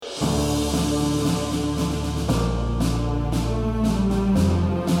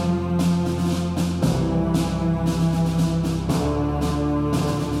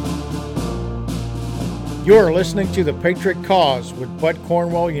You are listening to The Patriot Cause with Bud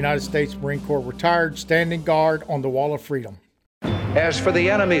Cornwell, United States Marine Corps retired, standing guard on the Wall of Freedom. As for the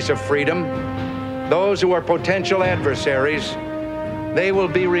enemies of freedom, those who are potential adversaries, they will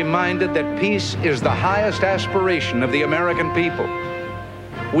be reminded that peace is the highest aspiration of the American people.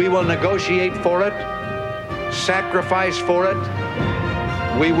 We will negotiate for it, sacrifice for it.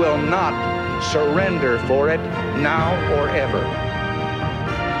 We will not surrender for it now or ever.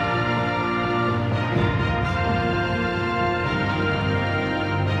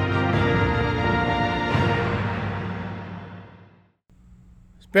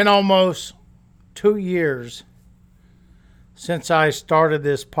 It's been almost 2 years since I started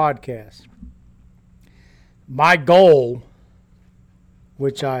this podcast. My goal,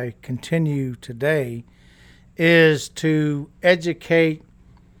 which I continue today, is to educate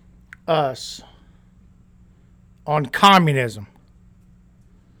us on communism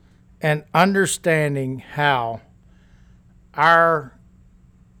and understanding how our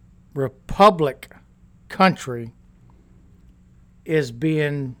republic country is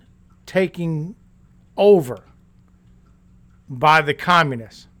being taken over by the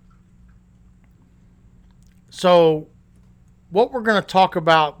communists. So what we're going to talk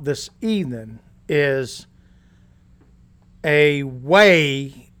about this evening is a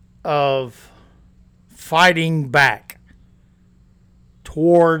way of fighting back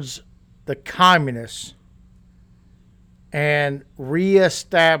towards the communists and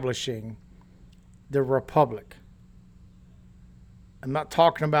reestablishing the republic. I'm not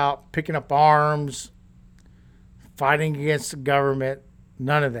talking about picking up arms, fighting against the government,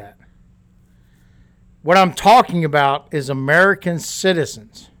 none of that. What I'm talking about is American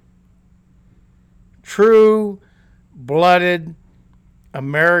citizens, true-blooded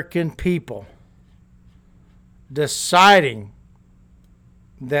American people deciding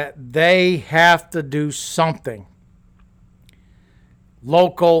that they have to do something,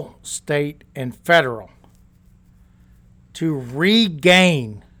 local, state, and federal, to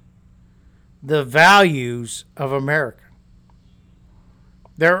regain the values of America.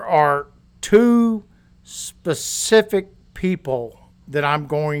 There are two specific people that I'm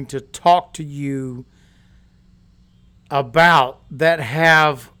going to talk to you about that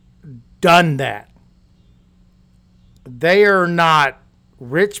have done that. They are not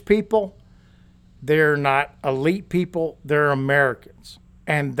rich people. They're not elite people. They're Americans.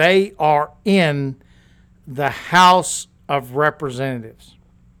 And they are in the House of Representatives.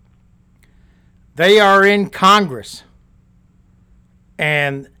 They are in Congress.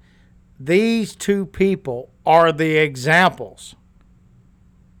 And these two people are the examples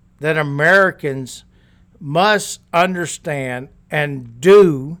that Americans must understand and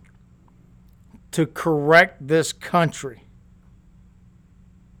do to correct this country,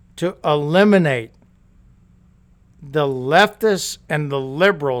 to eliminate the leftists and the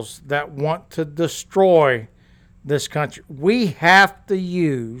liberals that want to destroy this country. We have to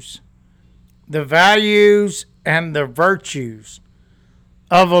use the values and the virtues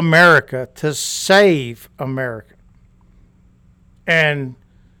of America to save America and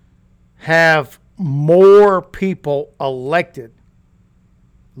have more people elected,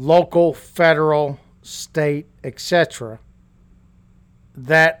 local, federal, state, etc.,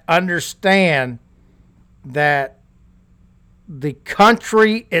 that understand that the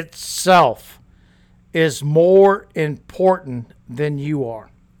country itself is more important than you are.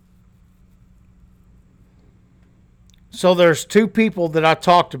 So there's two people that I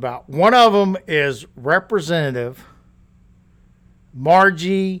talked about. One of them is Representative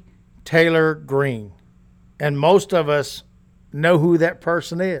Margie Taylor Greene. And most of us know who that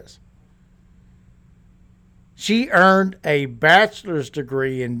person is. She earned a bachelor's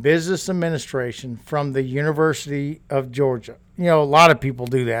degree in business administration from the University of Georgia. You know, a lot of people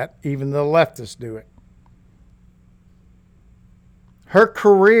do that. Even the leftists do it. Her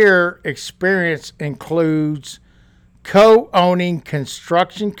career experience includes co-owning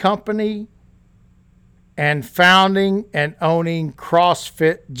construction company and founding and owning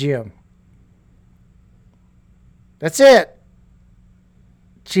CrossFit gym. That's it.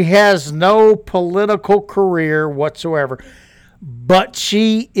 She has no political career whatsoever, but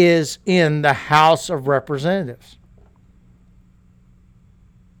she is in the House of Representatives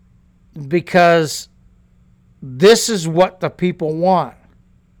because this is what the people want.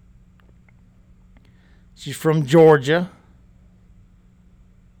 She's from Georgia.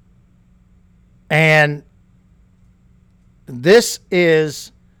 And this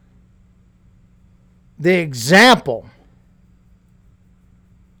is the example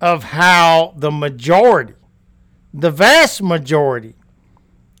of how the vast majority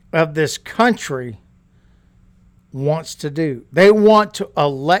of this country wants to do. They want to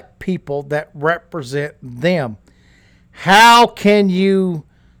elect people that represent them. How can you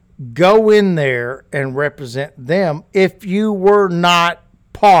go in there and represent them if you were not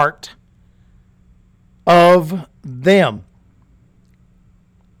part of them?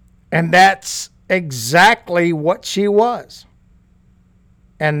 And that's exactly what she was.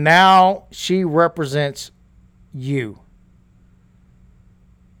 And now she represents you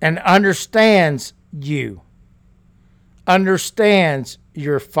and understands you, understands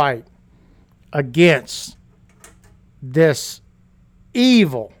your fight against this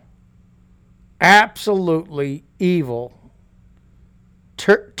evil, absolutely evil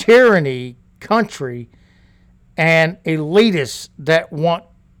tyranny country and elitists that want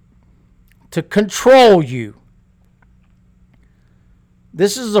to control you.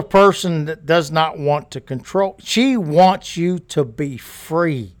 This is a person that does not want to control. She wants you to be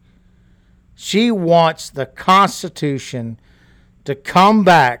free. She wants the Constitution to come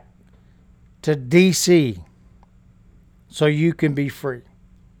back to D.C. so you can be free.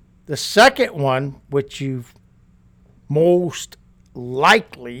 The second one, which you most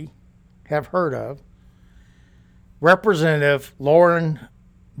likely have heard of, Representative Lauren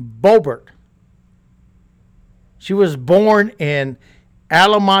Boebert. She was born in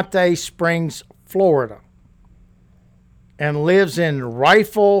Almonte Springs, Florida, and lives in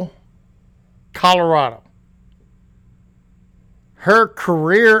Rifle, Colorado. Her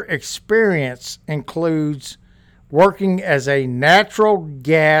career experience includes working as a natural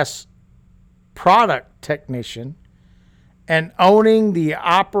gas product technician and owning the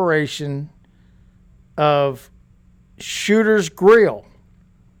operation of Shooter's Grill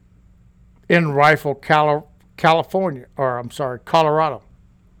in Rifle, Colorado,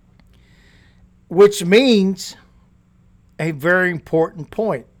 which means a very important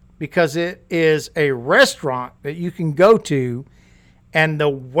point because it is a restaurant that you can go to and the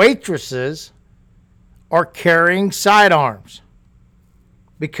waitresses are carrying sidearms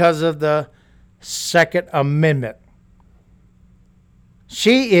because of the Second Amendment.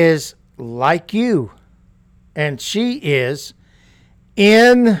 She is like you, and she is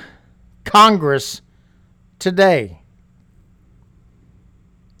in Congress today.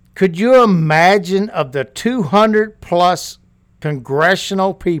 Could you imagine of the 200 plus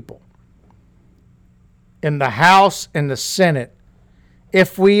congressional people in the House and the Senate,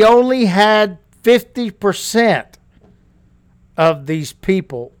 if we only had 50% of these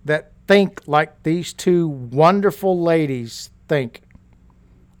people that think like these two wonderful ladies think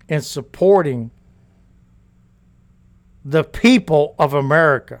in supporting the people of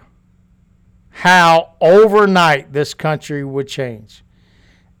America, how overnight this country would change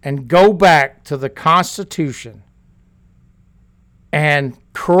and go back to the Constitution and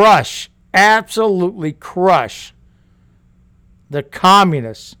crush, absolutely crush the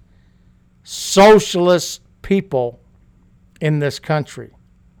communist, socialist people in this country.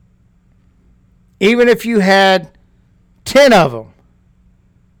 Even if you had 10 of them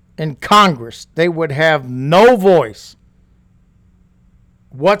in Congress, they would have no voice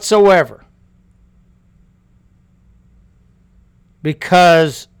whatsoever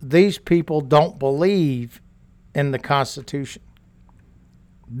because these people don't believe in the Constitution.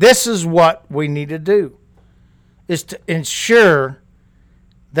 This is what we need to do, is to ensure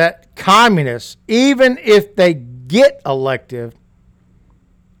that communists, even if they get elected,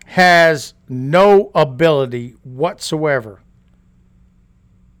 has no ability whatsoever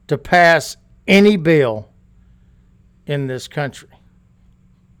to pass any bill in this country.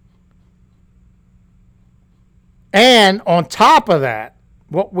 And on top of that,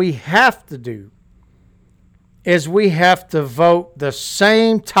 what we have to do is we have to vote the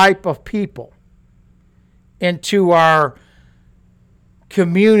same type of people into our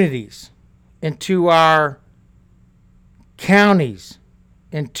communities, into our counties,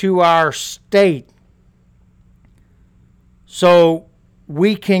 into our state, so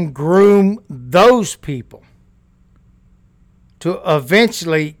we can groom those people to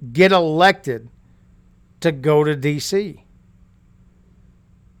eventually get elected to go to D.C.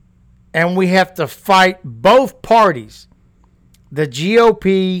 And we have to fight both parties, the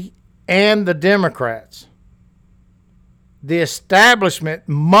GOP and the Democrats. The establishment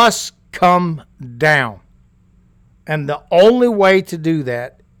must come down. And the only way to do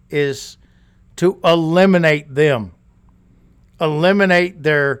that is to eliminate them, eliminate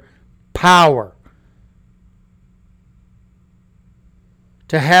their power,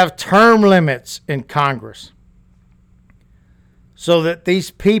 to have term limits in Congress so that these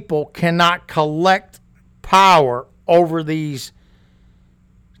people cannot collect power over these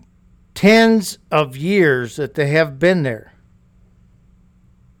tens of years that they have been there.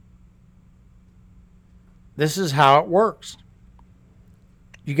 This is how it works.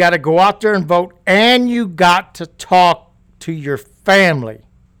 You got to go out there and vote, and you got to talk to your family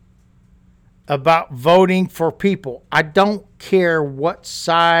about voting for people. I don't care what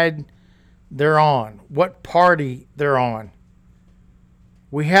side they're on, what party they're on.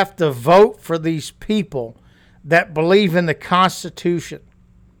 We have to vote for these people that believe in the Constitution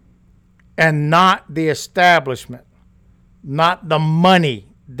and not the establishment, not the money.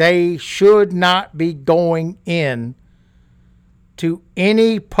 They should not be going in to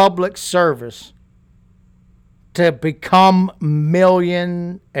any public service to become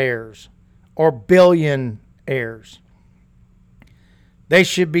millionaires or billionaires. They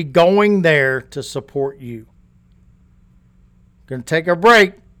should be going there to support you. Going to take a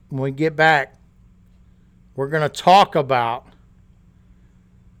break. When we get back, we're going to talk about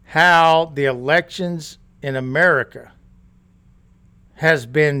how the elections in America has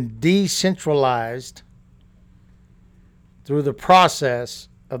been decentralized through the process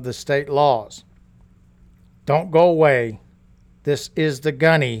of the state laws. Don't go away. This is the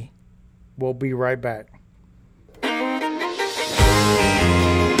Gunny. We'll be right back.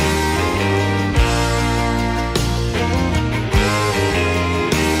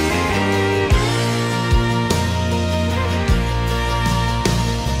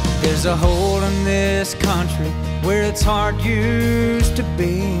 There's a hole in this country where its heart used to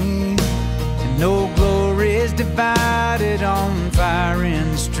be, and no glory is divided on fire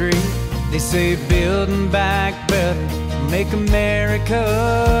in the street. They say building back better, make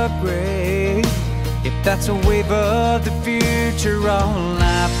America great. If that's a wave of the future, all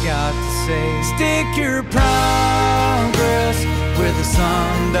I've got to say, stick your progress where the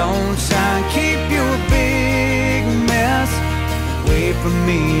sun don't shine. Keep your big mess away from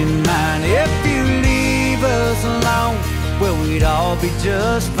me and mine. If you leave us alone, well, we'd all be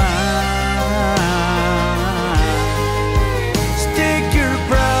just fine. Stick your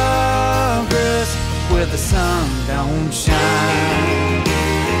progress where the sun don't shine.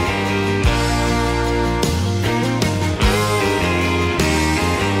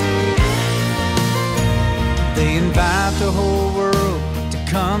 They invite the whole world to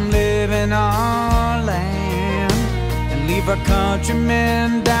come live in our land and leave our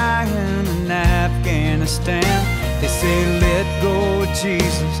countrymen dying in Afghanistan. They say let go of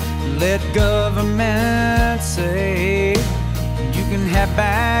Jesus, let government say you can have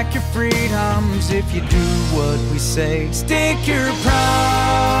back your freedoms if you do what we say. Stick your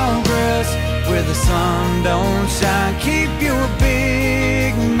progress where the sun don't shine. Keep your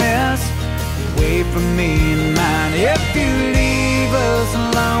big mess away from me and mine. If you leave us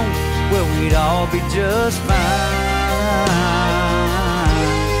alone, well, we'd all be just fine.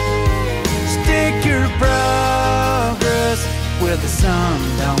 Stick your progress where the sun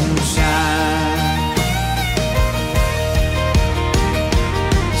don't shine.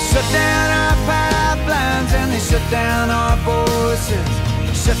 Shut down our pipelines and they shut down our voices.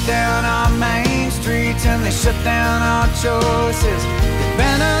 They shut down our main streets and they shut down our choices. They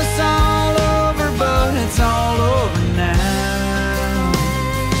ban us all over, but it's all over now.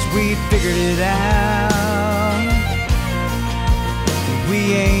 'Cause we figured it out.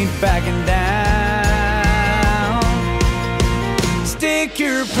 We ain't backing down. Stick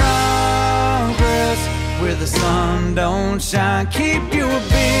your progress where the sun don't shine. Keep your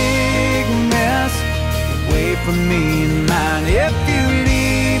big mess away from me and mine. If you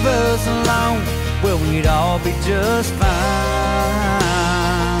leave us alone, well, we'd all be just fine.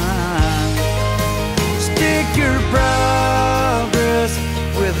 Stick your progress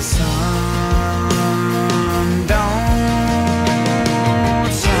where the sun don't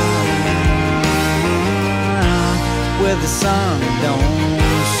shine. Where the sun don't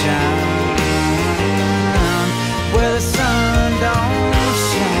shine. Where the sun don't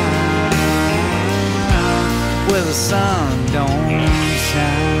shine. Where the sun don't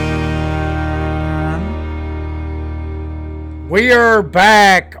shine. We are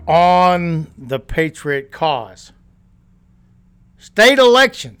back on the Patriot cause. State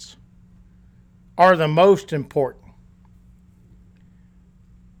elections are the most important.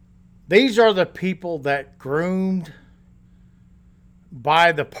 These are the people that groomed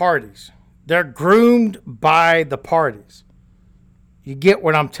by the parties. They're groomed by the parties. You get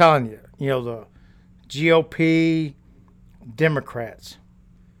what I'm telling you. You know, the GOP, Democrats.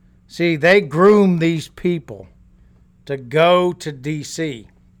 See, they groom these people to go to D.C.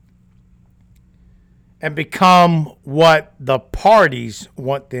 and become what the parties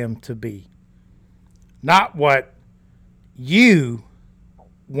want them to be. Not what you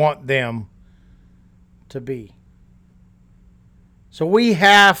want them to be. So we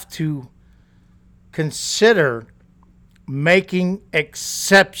have to consider making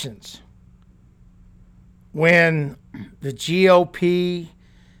exceptions when the GOP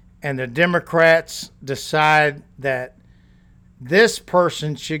and the Democrats decide that this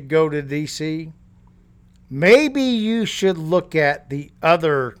person should go to D.C. Maybe you should look at the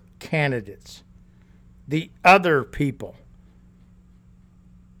other candidates, the other people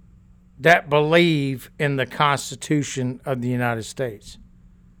that believe in the Constitution of the United States,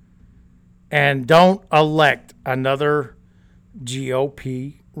 and don't elect another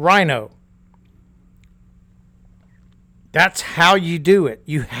GOP rhino. That's how you do it.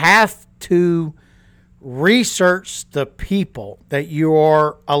 You have to research the people that you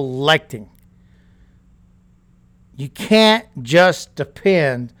are electing. You can't just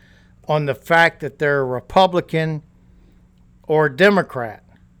depend on the fact that they're a Republican or a Democrat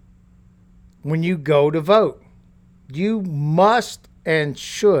when you go to vote. You must and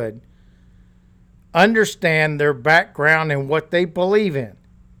should understand their background and what they believe in.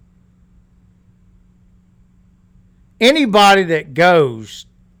 Anybody that goes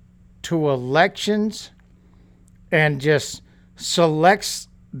to elections and just selects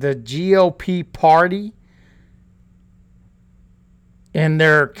the GOP party in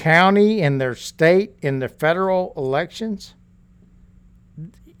their county, in their state, in the federal elections,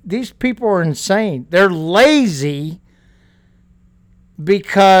 these people are insane. They're lazy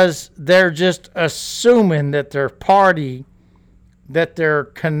because they're just assuming that their party that they're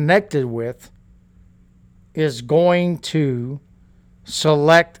connected with is going to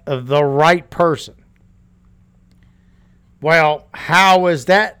select the right person. Well, how has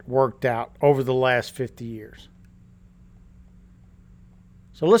that worked out over the last 50 years?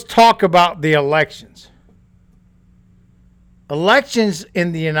 So let's talk about the elections. Elections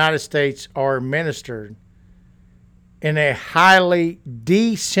in the United States are administered in a highly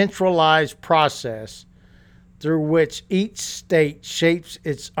decentralized process through which each state shapes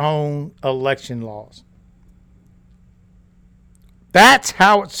its own election laws. That's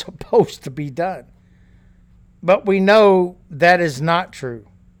how it's supposed to be done. But we know that is not true.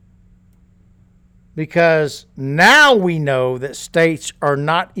 Because now we know that states are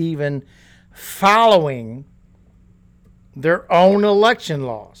not even following their own election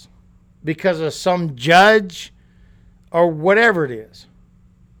laws because of some judge or whatever it is.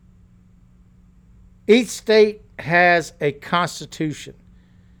 Each state has a constitution,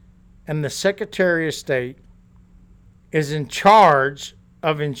 and the Secretary of State is in charge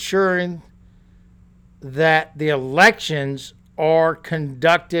of ensuring that the elections are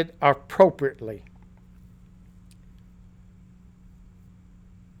conducted appropriately.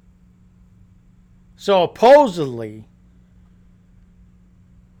 So supposedly,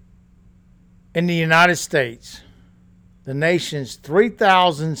 in the United States, the nation's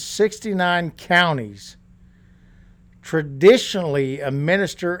 3,069 counties traditionally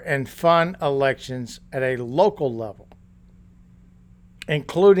administer and fund elections at a local level,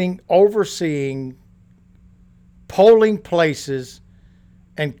 including overseeing polling places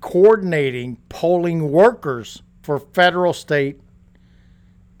and coordinating polling workers for federal, state,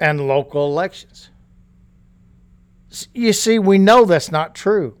 and local elections. You see, we know that's not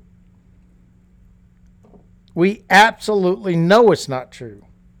true. We absolutely know it's not true.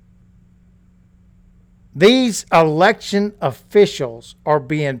 These election officials are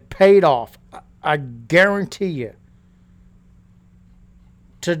being paid off, I guarantee you,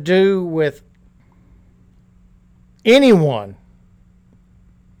 to do with anyone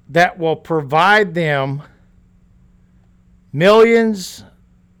that will provide them millions,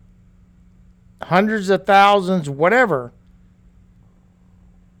 hundreds of thousands, whatever,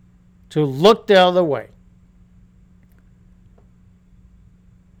 to look the other way.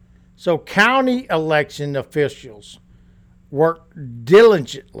 So county election officials work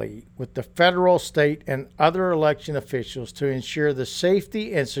diligently with the federal, state, and other election officials to ensure the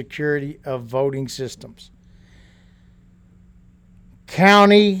safety and security of voting systems.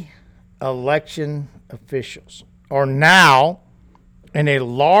 County election officials are now, in a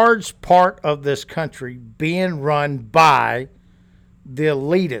large part of this country, being run by the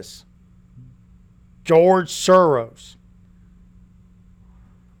elitists, George Soros.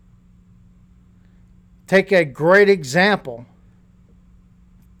 Take a great example,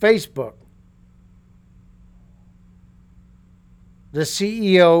 Facebook. The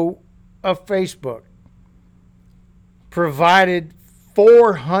CEO of Facebook provided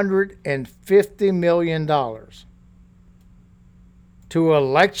 $450 million to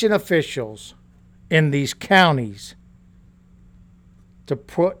election officials in these counties to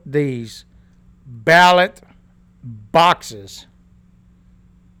put these ballot boxes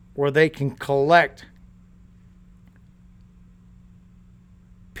where they can collect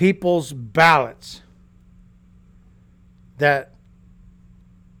people's ballots that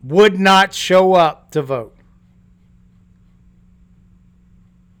would not show up to vote.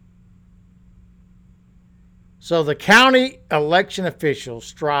 So the county election officials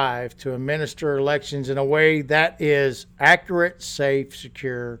strive to administer elections in a way that is accurate, safe,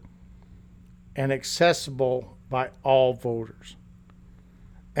 secure, and accessible by all voters.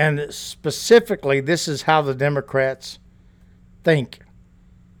 And specifically, this is how the Democrats think.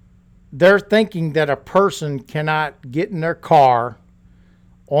 They're thinking that a person cannot get in their car,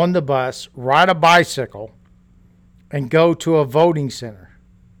 on the bus, ride a bicycle, and go to a voting center.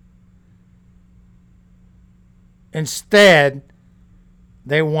 Instead,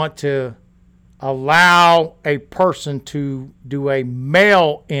 they want to allow a person to do a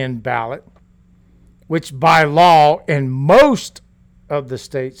mail-in ballot, which by law in most of the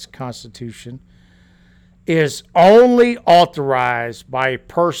state's constitution is only authorized by a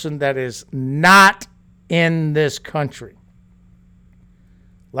person that is not in this country,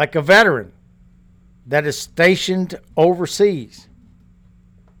 like a veteran that is stationed overseas.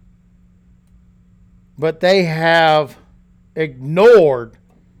 But they have ignored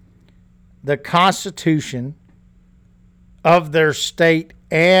the Constitution of their state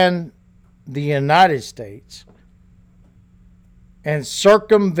and the United States and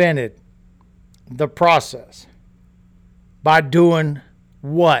circumvented the process by doing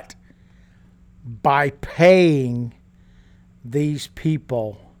what? By paying these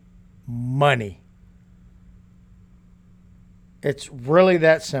people money. It's really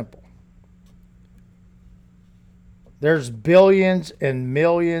that simple. There's billions and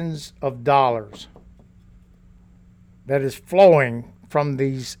millions of dollars that is flowing from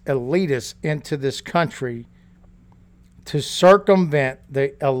these elitists into this country to circumvent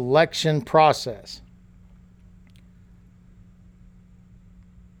the election process.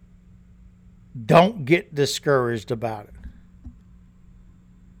 Don't get discouraged about it.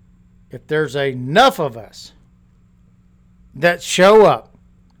 If there's enough of us that show up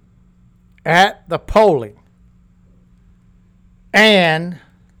at the polling, and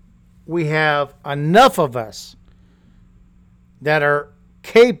we have enough of us that are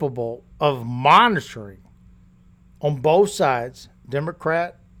capable of monitoring on both sides,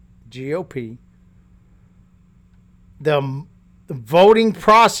 Democrat, GOP, the voting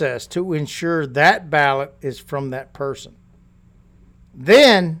process to ensure that ballot is from that person.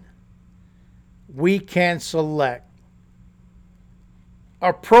 Then we can select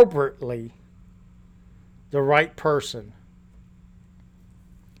appropriately the right person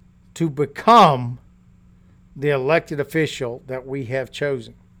to become the elected official that we have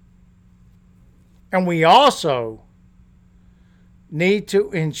chosen. And we also need to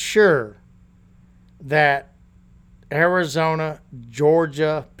ensure that Arizona,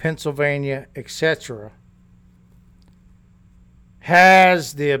 Georgia, Pennsylvania, etc.,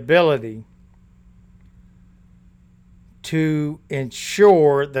 has the ability to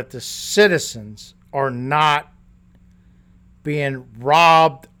ensure that the citizens are not being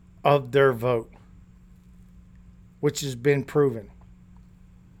robbed of their vote, which has been proven.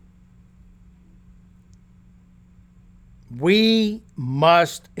 We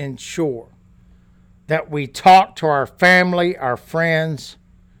must ensure that we talk to our family, our friends,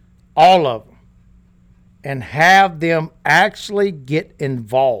 all of them, and have them actually get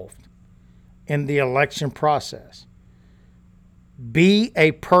involved in the election process. Be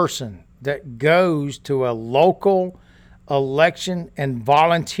a person that goes to a local election and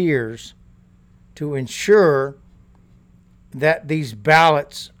volunteers to ensure that these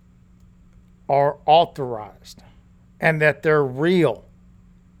ballots are authorized and that they're real.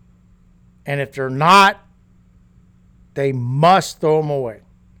 And if they're not, they must throw them away.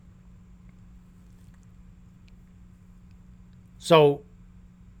 So,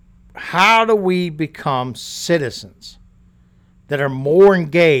 how do we become citizens that are more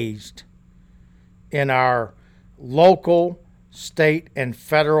engaged in our local, state, and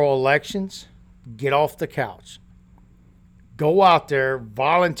federal elections? Get off the couch. Go out there,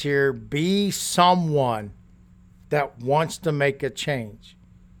 volunteer, be someone that wants to make a change.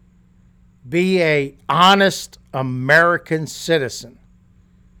 Be an honest American citizen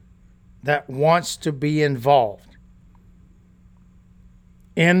that wants to be involved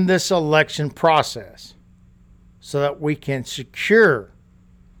in this election process so that we can secure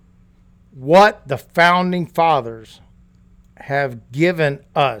what the founding fathers have given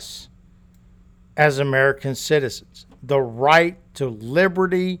us as American citizens. the right to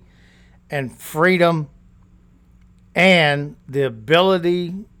liberty and freedom and the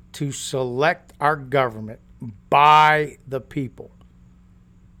ability to select our government by the people,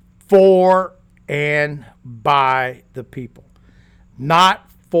 for and by the people,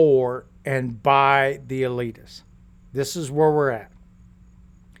 not for and by the elitists. This is where we're at.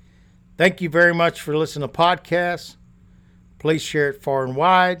 Thank you very much for listening to podcasts. Please share it far and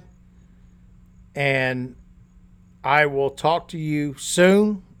wide. And I will talk to you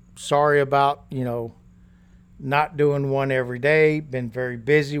soon. Sorry about, not doing one every day. Been very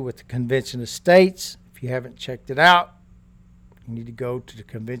busy with the Convention of States. If you haven't checked it out, you need to go to the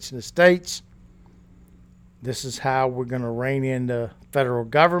Convention of States. This is how we're going to rein in the federal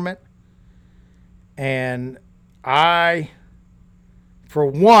government. And I, for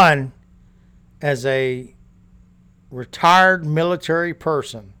one, as a retired military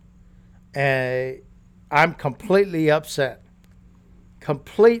person, I'm completely upset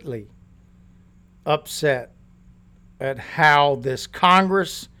at how this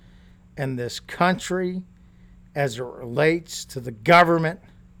Congress and this country, as it relates to the government,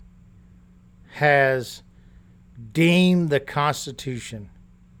 has deemed the Constitution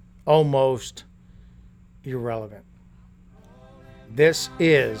almost irrelevant. This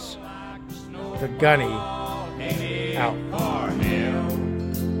is the Gunny out.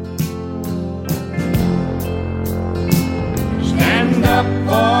 Stand up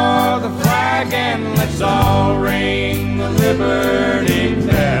for the flag and let's all ring the Liberty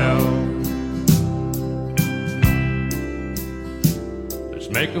Bell. Let's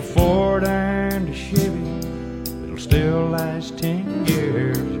make a Ford and a Chevy that'll still last 10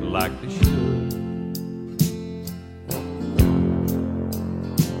 years like they should.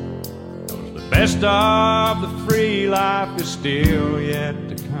 'Cause the best of the free life is still yet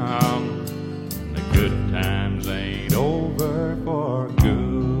to come. The good times ain't